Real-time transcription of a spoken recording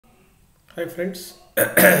Hi friends,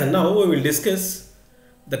 now we will discuss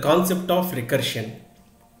the concept of recursion.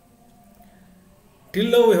 Till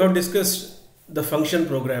now we have discussed the function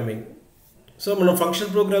programming. So మనం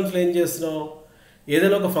function ప్రోగ్రామ్స్లో ఏం చేస్తున్నాం,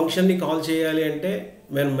 ఏదైనా ఒక ఫంక్షన్ని కాల్ చేయాలి అంటే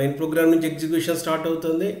మనం మెయిన్ ప్రోగ్రామ్ నుంచి ఎగ్జిక్యూషన్ స్టార్ట్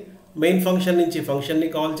అవుతుంది, మెయిన్ ఫంక్షన్ నుంచి ఫంక్షన్ని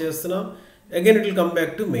కాల్ చేస్తున్నాం, again it will come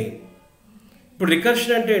back to main. ఇప్పుడు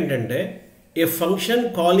రికర్షన్ అంటే ఏంటంటే ఏ function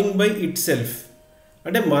calling by it self,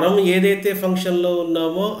 అంటే మనం ఏదైతే ఫంక్షన్లో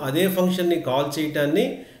ఉన్నామో అదే ఫంక్షన్ని కాల్ చేయటాన్ని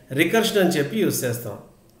రికర్షన్ అని చెప్పి యూజ్ చేస్తాం.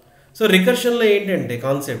 సో రికర్షన్లో ఏంటంటే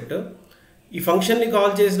కాన్సెప్ట్, ఈ ఫంక్షన్ని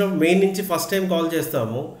కాల్ చేసినప్పుడు మెయిన్ నుంచి ఫస్ట్ టైం కాల్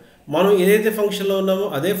చేస్తాము, మనం ఏదైతే ఫంక్షన్లో ఉన్నామో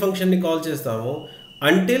అదే ఫంక్షన్ని కాల్ చేస్తాము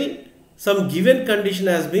until some given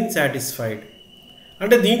condition has been satisfied.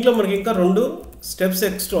 అంటే దీంట్లో మనకి ఇంకా రెండు స్టెప్స్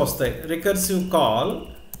ఎక్స్ట్రా వస్తాయి, recursive call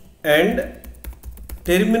and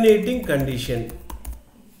terminating condition.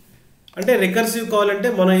 అంటే రికర్సివ్ కాల్ అంటే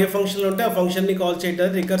మనం ఏ ఫంక్షన్లో ఉంటే ఆ ఫంక్షన్ని కాల్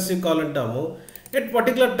చేయడానికి రికర్సివ్ కాల్ అంటాము. At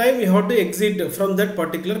particular time you have to exit from that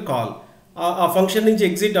particular call. ఆ ఫంక్షన్ నుంచి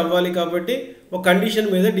ఎగ్జిట్ అవ్వాలి కాబట్టి ఒక కండిషన్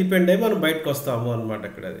మీద డిపెండ్ అయ్యి మనం బయటకు వస్తాము అనమాట.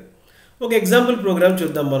 అక్కడ అది ఒక ఎగ్జాంపుల్ ప్రోగ్రామ్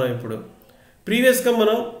చూద్దాం మనం. ఇప్పుడు ప్రీవియస్గా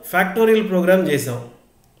మనం ఫ్యాక్టోరియల్ ప్రోగ్రామ్ చేసాం,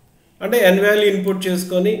 అంటే ఎన్ వాల్యూ ఇన్పుట్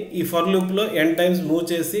చేసుకొని ఈ ఫర్ లూప్లో ఎన్ టైమ్స్ మూవ్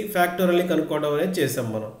చేసి ఫ్యాక్టోరియల్ని కనుక్కోవడం అనేది చేసాం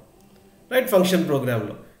మనం, రైట్, ఫంక్షన్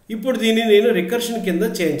ప్రోగ్రాంలో. ఇప్పుడు దీన్ని నేను రికర్షన్ కింద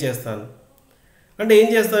చేంజ్ చేస్తాను. అంటే ఏం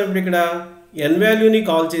చేస్తాను, ఇప్పుడు ఇక్కడ ఎన్ వాల్యూని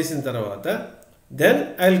కాల్ చేసిన తర్వాత then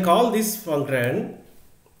I will call this function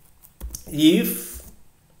if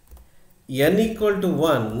n equal to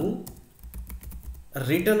 1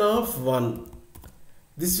 return of 1.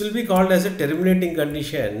 This will be called as a terminating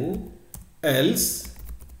condition, else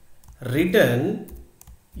return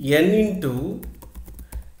n into,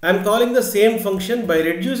 I am calling the same function by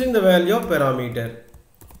reducing the value of parameter,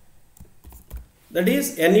 that is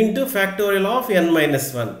n into factorial of n minus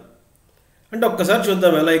 1. అంటే ఒక్కసారి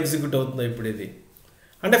చూద్దాం ఎలా execute అవుతుందో ఇప్పుడు ఇది.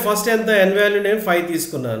 అంటే first ఎంత, n value నేను 5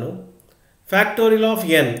 తీసుకున్నాను, ఫ్యాక్టోరియల్ ఆఫ్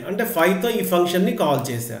n అంటే 5తో ఈ ఫంక్షన్ని కాల్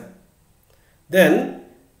చేశాను. దెన్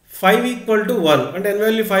 5 ఈక్వల్ టు 1 అంటే n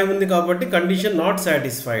వాల్యూ 5 ఉంది కాబట్టి condition not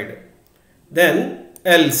satisfied. Then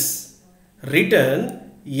else return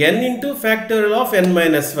n into factorial of n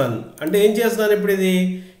minus 1 అంటే ఏం చేస్తున్నాను, ఇప్పుడు ఇది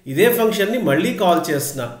ఇదే ఫంక్షన్ని మళ్ళీ కాల్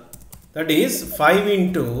చేస్తున్నా, that is 5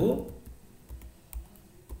 into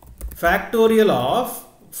factorial of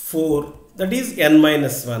 4 that is n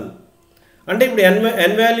minus 1. అంటే ఇప్పుడు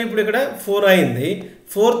n వాల్యూ ఇప్పుడు ఇక్కడ 4 అయింది,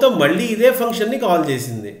 4తో మళ్ళీ ఇదే ఫంక్షన్ని కాల్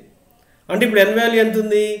చేసింది. అంటే ఇప్పుడు n వాల్యూ ఎంత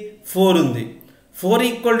ఉంది, 4 ఉంది. 4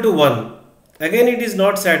 equal to 1 again it is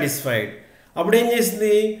not satisfied. అప్పుడు ఏం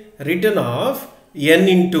చేసింది, రిటర్న్ ఆఫ్ n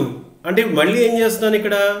ఇంటూ, అంటే మళ్ళీ ఏం చేస్తున్నాను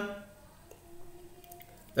ఇక్కడ,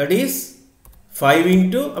 that is 4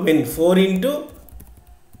 into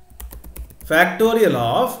factorial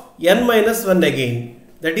of n minus 1 again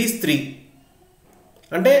that is 3.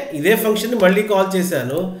 అంటే ఇదే ఫంక్షన్ని మళ్ళీ కాల్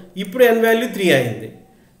చేశాను, ఇప్పుడు n వాల్యూ 3 అయింది.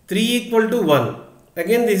 3 equal to 1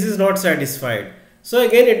 again this is not satisfied. So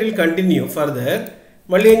again it will continue further.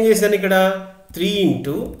 మళ్ళీ ఏం చేశాను ఇక్కడ 3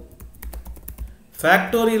 ఇంటూ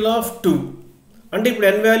ఫ్యాక్టోరియల్ ఆఫ్ 2 అంటే ఇప్పుడు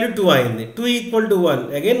n వాల్యూ 2 అయింది. 2 equal to 1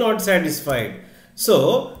 again not satisfied. So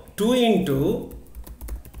 2 into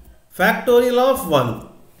factorial of 1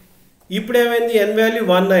 ఇప్పుడు ఏమైంది, n వాల్యూ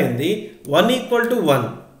 1 అయింది, 1 ఈక్వల్ టు 1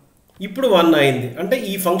 ఇప్పుడు 1 అయింది. అంటే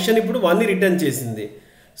ఈ ఫంక్షన్ ఇప్పుడు 1ని రిటర్న్ చేసింది.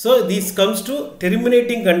 So this comes to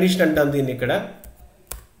terminating condition అంటాం దీన్ని. ఇక్కడ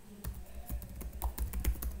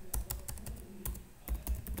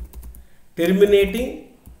టెర్మినేటింగ్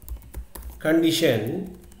కండిషన్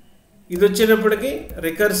ఇది వచ్చేటప్పటికి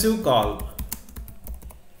రికర్సివ్ కాల్.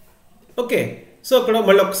 ఓకే, సో అక్కడ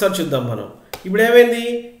మళ్ళీ ఒకసారి చూద్దాం మనం. ఇప్పుడు ఏమైంది,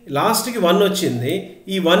 లాస్ట్కి 1 వచ్చింది,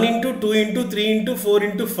 ఈ 1 ఇంటూ 2 ఇంటూ 3 ఇంటూ 4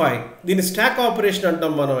 ఇంటూ 5 దీన్ని స్టాక్ ఆపరేషన్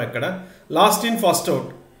అంటాం మనం. ఎక్కడ last in first out.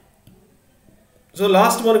 So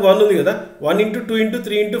last మనకు 1 ఉంది కదా, 1 ఇంటూ 2 ఇంటూ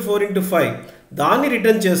 3 ఇంటూ 4 ఇంటూ 5 దాన్ని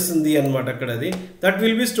రిటర్న్ చేస్తుంది అనమాట. అక్కడ అది that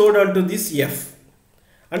will be stored on to this F.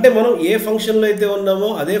 అంటే మనం ఏ ఫంక్షన్లో అయితే ఉన్నామో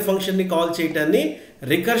అదే ఫంక్షన్ని కాల్ చేయటాన్ని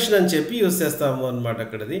రికర్షన్ అని చెప్పి యూజ్ చేస్తాము అనమాట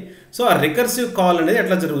అక్కడది. సో ఆ రికర్సివ్ కాల్ అనేది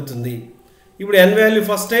ఎట్లా జరుగుతుంది, ఇప్పుడు n value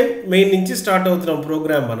first time main నుంచి స్టార్ట్ అవుతున్నాం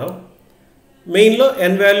ప్రోగ్రామ్. మనం మెయిన్లో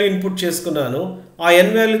n వాల్యూ ఇన్పుట్ చేసుకున్నాను, ఆ n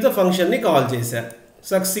వాల్యూతో ఫంక్షన్ని కాల్ చేశా.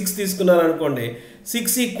 6 తీసుకున్నాను అనుకోండి,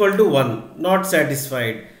 6 ఈక్వల్ టు 1 నాట్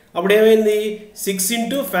సాటిస్ఫైడ్. అప్పుడు ఏమైంది, 6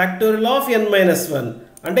 into factorial of n minus 1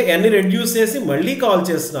 అంటే n రెడ్యూస్ చేసి మళ్ళీ కాల్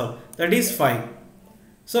చేస్తున్నాం, that is 5.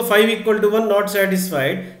 So 5 equal to 1 not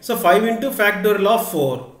satisfied. So 5 into factorial of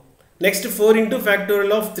 4, next 4 into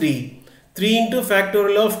factorial of 3, 3 into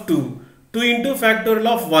factorial of 2, 2 into factorial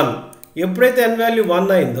of 1. ఎప్పుడైతే n value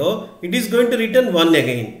 1 అయిందో it is going to return 1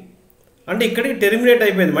 again. అంటే ఇక్కడికి terminate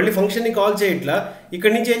అయిపోయింది, మళ్ళీ ఫంక్షన్ని call చేయట్లా.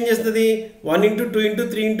 ఇక్కడి నుంచి ఏం చేస్తుంది, 1 × 2 ×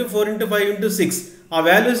 3 × 4 × 5 × 6 ఆ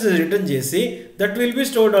వాల్యూస్ రిటర్న్ చేసి that will be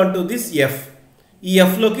stored on to this F, ఈ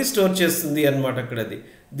ఎఫ్లోకి స్టోర్ చేస్తుంది అనమాట అక్కడ. అది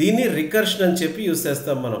దీన్ని రికర్షన్ అని చెప్పి యూస్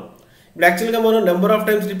చేస్తాం మనం. ఇప్పుడు యాక్చువల్గా మనం నెంబర్ ఆఫ్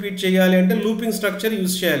టైమ్స్ రిపీట్ చేయాలి అంటే లూపింగ్ స్ట్రక్చర్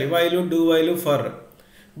యూస్ చేయాలి, వైలు, డూ వైలు, ఫర్.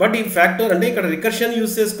 బట్ ఈ ఫ్యాక్టర్ అంటే ఇక్కడ రికర్షన్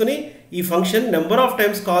యూస్ చేసుకుని ఈ function number of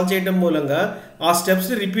times call చేయడం మూలంగా ఆ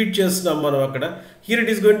స్టెప్స్ని రిపీట్ చేస్తున్నాం మనం అక్కడ. Here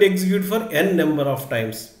it is going to execute for N number of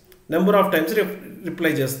times, number of times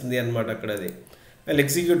reply చేస్తుంది అనమాట అక్కడ. అది I will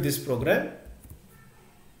execute this programme.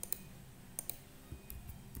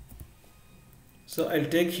 So I'll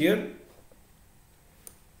take here,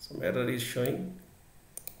 some error is showing.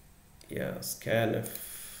 Yeah, scanf.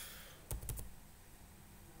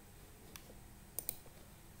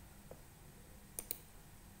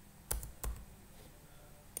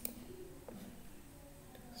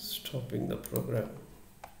 Stopping the program.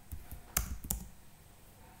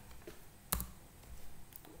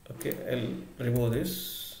 Okay, I'll remove this.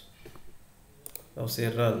 Now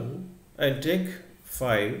say run. I'll take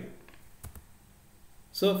 5.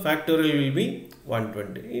 So factorial will be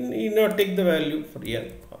 120. You not take the value for n.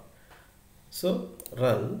 So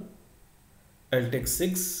run. I'll take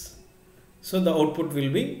 6. So the output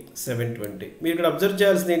will be 720. మీరు ఇక్కడ observe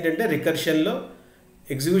చేయాల్సింది ఏంటంటే రికర్షన్లో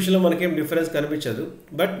ఎగ్జిక్యూషన్లో మనకేం difference కనిపించదు,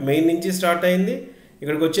 but main నుంచి start అయింది.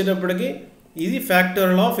 ఇక్కడికి వచ్చేటప్పటికి ఇది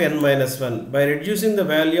factorial of n-1 by reducing the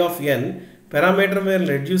value of n parameter మీద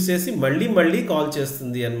రెడ్యూస్ చేసి మళ్ళీ కాల్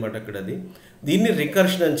చేస్తుంది అనమాట అక్కడ. అది దీన్ని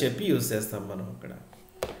రికర్షన్ అని చెప్పి యూజ్ చేస్తాం మనం అక్కడ.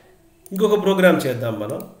 ఇంకొక ప్రోగ్రామ్ చేద్దాం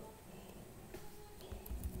మనం.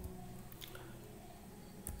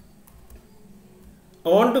 I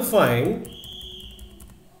want to find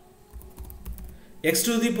x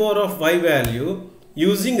to the power of y value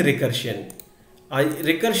using recursion.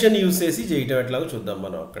 Recursion use చేసి చేయటం ఎట్లాగో చూద్దాం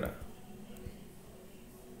మనం అక్కడ.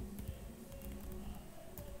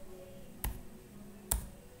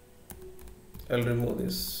 I'll remove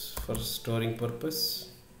this for storing purpose.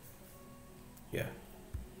 Yeah.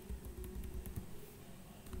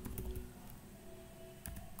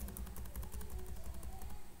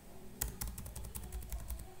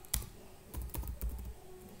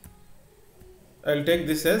 I'll take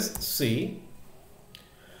this as C.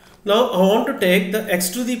 Now I want to take the x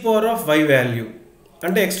to the power of y value.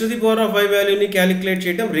 అంటే x to the power of y వాల్యూని calculate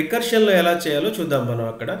చేయడం రికర్షన్లో ఎలా చేయాలో చూద్దాం మనం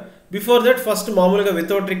అక్కడ. Before that first మామూలుగా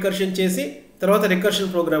without recursion చేసి తర్వాత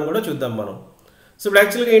రికర్షన్ ప్రోగ్రామ్ కూడా చూద్దాం మనం. సో ఇప్పుడు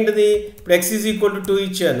యాక్చువల్గా ఏంటిది, ఇప్పుడు x ఈజ్ ఈక్వల్ టు 2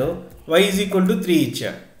 ఇచ్చాను, y ఈజ్ ఈక్వల్ టు 3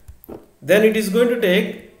 ఇచ్చా. Then it is going to take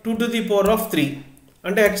 2 to the power of 3.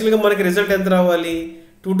 అంటే యాక్చువల్గా మనకి రిజల్ట్ ఎంత రావాలి,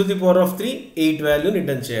 2 to the power of 3 8 వాల్యూని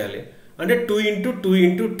రిటర్న్ చేయాలి. అంటే 2 × 2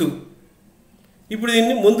 × 2. ఇప్పుడు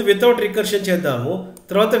దీన్ని ముందు వితౌట్ రికర్షన్ చేద్దాము,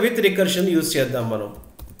 తర్వాత విత్ రికర్షన్ యూజ్ చేద్దాం మనం.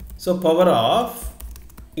 So power of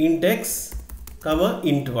int x,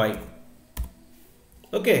 int y.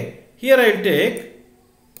 Okay, here I take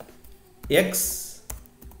x,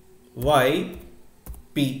 y,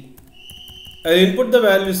 p. I will input the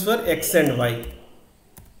values for x and y.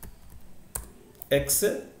 X,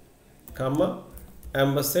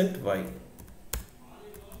 ampersand y.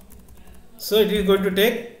 So it is going to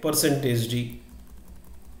take %d.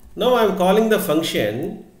 Now I am calling the function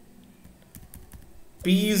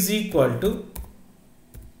p is equal to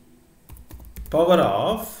power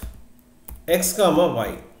of x,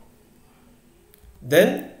 y. Then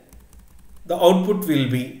the output will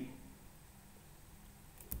be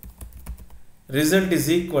result is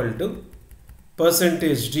equal to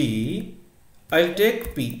 %d. I'll take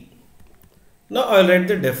p. Now I'll write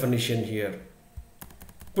the definition here.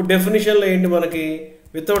 ఇప్పుడు డెఫినేషన్లో ఏంటి, మనకి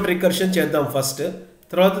without recursion చేద్దాం first,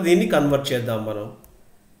 తర్వాత దీన్ని convert చేద్దాం మనం.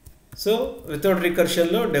 So without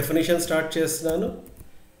రికర్షన్లో definition start చేస్తున్నాను.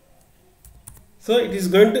 So it is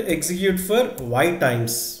going to execute for y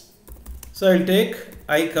times. So I take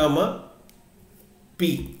i,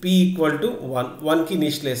 p equal to 1కి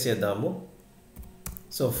ఇనిషియలైజ్ చేద్దాము.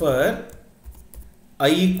 So for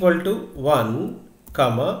i equal to 1,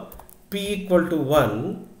 p equal to 1,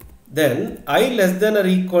 then I less than or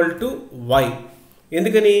equal to y.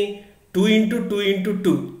 ఎందుకని 2 × 2 ×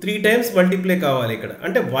 2 3 times multiply కావాలి ఇక్కడ,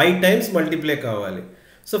 అంటే y times multiply కావాలి.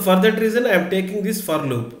 So for that reason I'm taking this for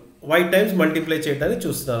loop, y times multiply చేయడానికి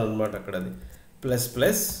చూస్తున్నాను అనమాట అక్కడ. అది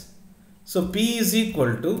plus. So p is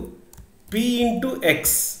equal to p × x.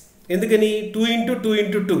 ఎందుకని 2 × 2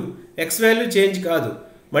 × 2 x వాల్యూ చేంజ్ కాదు,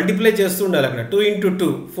 మల్టిప్లై చేస్తూ ఉండాలి అక్కడ. 2 ×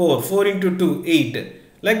 2 4, 4 × 2 8.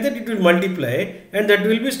 Like that it will multiply and that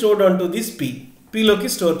will be stored onto this p లోకి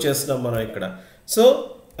స్టోర్ చేస్తున్నాం మనం ఇక్కడ. So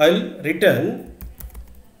I'll return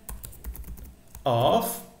of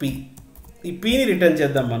p. ఈ pని రిటర్న్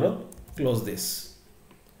చేద్దాం మనం. Close this.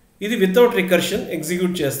 ఇది వితౌట్ రికర్షన్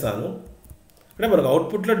ఎగ్జిక్యూట్ చేస్తాను. అంటే మనకు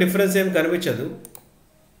అవుట్పుట్లో డిఫరెన్స్ ఏమి కనిపించదు.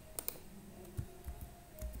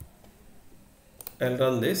 I'll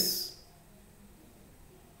run this.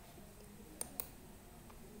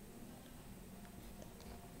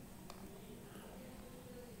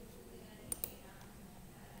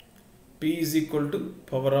 P is equal to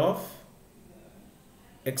power of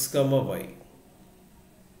x comma y.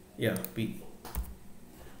 Yeah, P.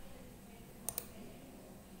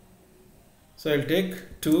 So I'll take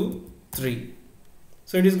 2, 3.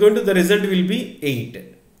 So it is going to, the result will be 8.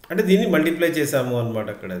 అంటే దీన్ని multiply చేసాము అన్నమాట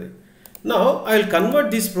అక్కడ అది. Now I will convert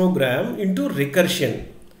this program into recursion.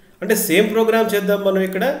 అంటే same programme చేద్దాం మనం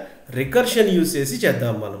ఇక్కడ, రికర్షన్ యూస్ చేసి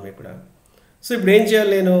చేద్దాం మనం ఇక్కడ. సో ఇప్పుడు ఏం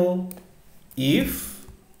చేయాలి నేను, if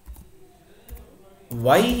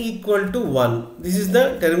y equal to 1, this is the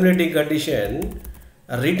terminating condition,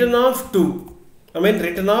 return of 2, I mean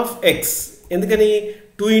return of x. ఎందుకని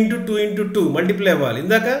 2 into 2 into 2 మల్టిప్లై అవ్వాలి.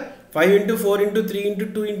 ఇందాక 5 into 4 into 3 into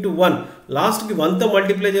 2 into 1 లాస్ట్కి 1తో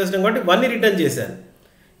మల్టిప్లై చేసినాం కాబట్టి 1ని రిటర్న్ చేశాను.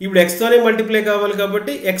 ఇప్పుడు xతోనే మల్టిప్లై కావాలి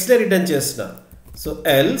కాబట్టి xనే రిటర్న్ చేస్తున్నా. So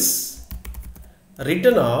else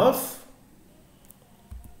return of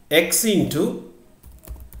x into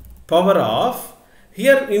power of,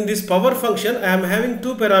 here in this power function I am having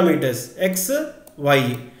two parameters x, y.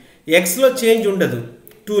 xలో change ఉండదు,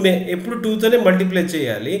 2నే ఎప్పుడు 2తోనే మల్టిప్లై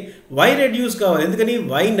చేయాలి. y రెడ్యూస్ కావాలి, ఎందుకని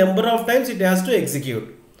y number of times it has to execute.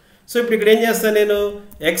 So ఇప్పుడు ఇక్కడ ఏం చేస్తాను నేను,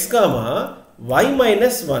 x కామా y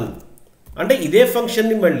మైనస్ 1, అంటే ఇదే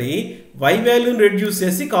ఫంక్షన్ని మళ్ళీ y వాల్యూని రెడ్యూస్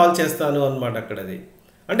చేసి కాల్ చేస్తాను అన్నమాట అక్కడ అది.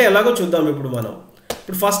 అంటే ఎలాగో చూద్దాం ఇప్పుడు మనం.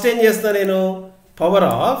 ఇప్పుడు ఫస్ట్ ఏం చేస్తాను నేను, పవర్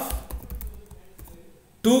ఆఫ్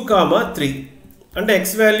 2, 3, అంటే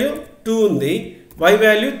x వాల్యూ 2 ఉంది, y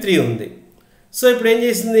వాల్యూ 3 ఉంది. సో ఇప్పుడు ఏం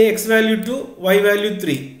చేసింది, x value 2, y value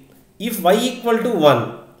 3. If y equal to 1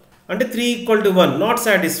 అంటే 3 ఈక్వల్ టు 1 నాట్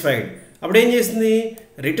సాటిస్ఫైడ్. అప్పుడు ఏం చేసింది,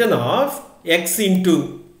 return of x into,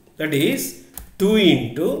 that is 2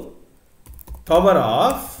 into power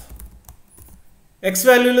of x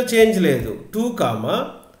వాల్యూలో change లేదు 2,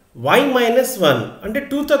 y మైనస్ 1 అంటే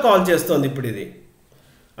 2తో కాల్ చేస్తుంది ఇప్పుడు ఇది.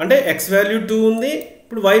 అంటే x వాల్యూ 2 ఉంది,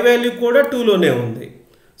 ఇప్పుడు y వాల్యూ కూడా 2లోనే ఉంది.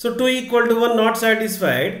 So 2 equal to 1 not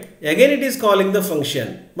satisfied, again it is calling the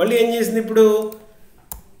function. మళ్ళీ ఏం చేసింది ఇప్పుడు,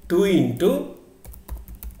 2 into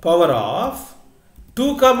power of 2,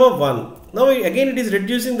 1. Now again it is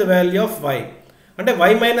reducing the value of y. అంటే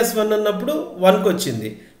y మైనస్ 1 అన్నప్పుడు 1కి వచ్చింది,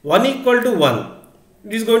 1 equal to 1,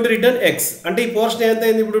 it is going to return x. అంటే ఈ పోర్షన్ ఎంత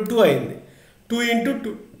అయింది ఇప్పుడు, 2 అయింది. 2 into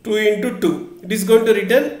 2 it is going to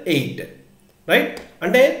return 8, right.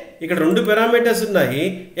 అంటే ఇక్కడ 2 పారామీటర్స్ ఉన్నాయి,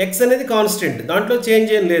 x అనేది కాన్స్టెంట్, దాంట్లో చేంజ్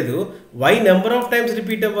ఏం లేదు. y number of times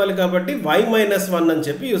repeat అవ్వాలి కాబట్టి y మైనస్ 1 అని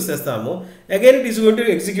చెప్పి యూస్ చేస్తాము. Again it is going to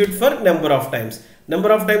execute for number of times.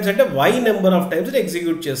 Number of times అంటే y number of times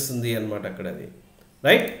execute చేస్తుంది అన్నమాట అక్కడ అది,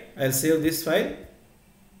 right. I will save this file,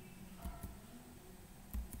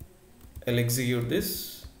 I'll execute this.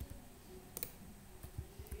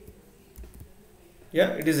 Yeah,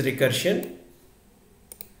 it is recursion.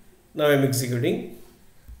 Now I am executing.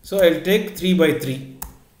 So I'll take 3 by 3.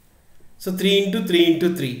 So 3 into 3 into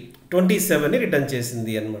 3, 27 return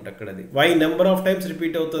చేసింది అన్నమాట అక్కడ అది. y number of times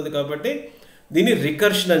repeat అవుతుంది కాబట్టి దీన్ని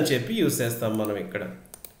రికర్షన్ అని చెప్పి use చేస్తాం మనం ఇక్కడ.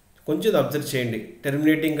 కొంచెం అబ్జర్వ్ చేయండి,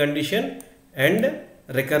 terminating condition and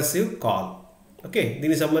recursive call. Okay,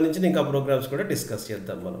 దీనికి సంబంధించిన ఇంకా ప్రోగ్రామ్స్ కూడా డిస్కస్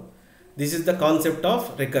చేద్దాం మనం. This is the concept of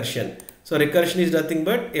recursion. So recursion is nothing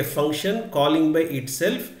but a function calling by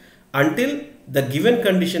itself until the given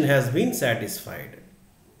condition has been satisfied.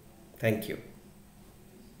 Thank you.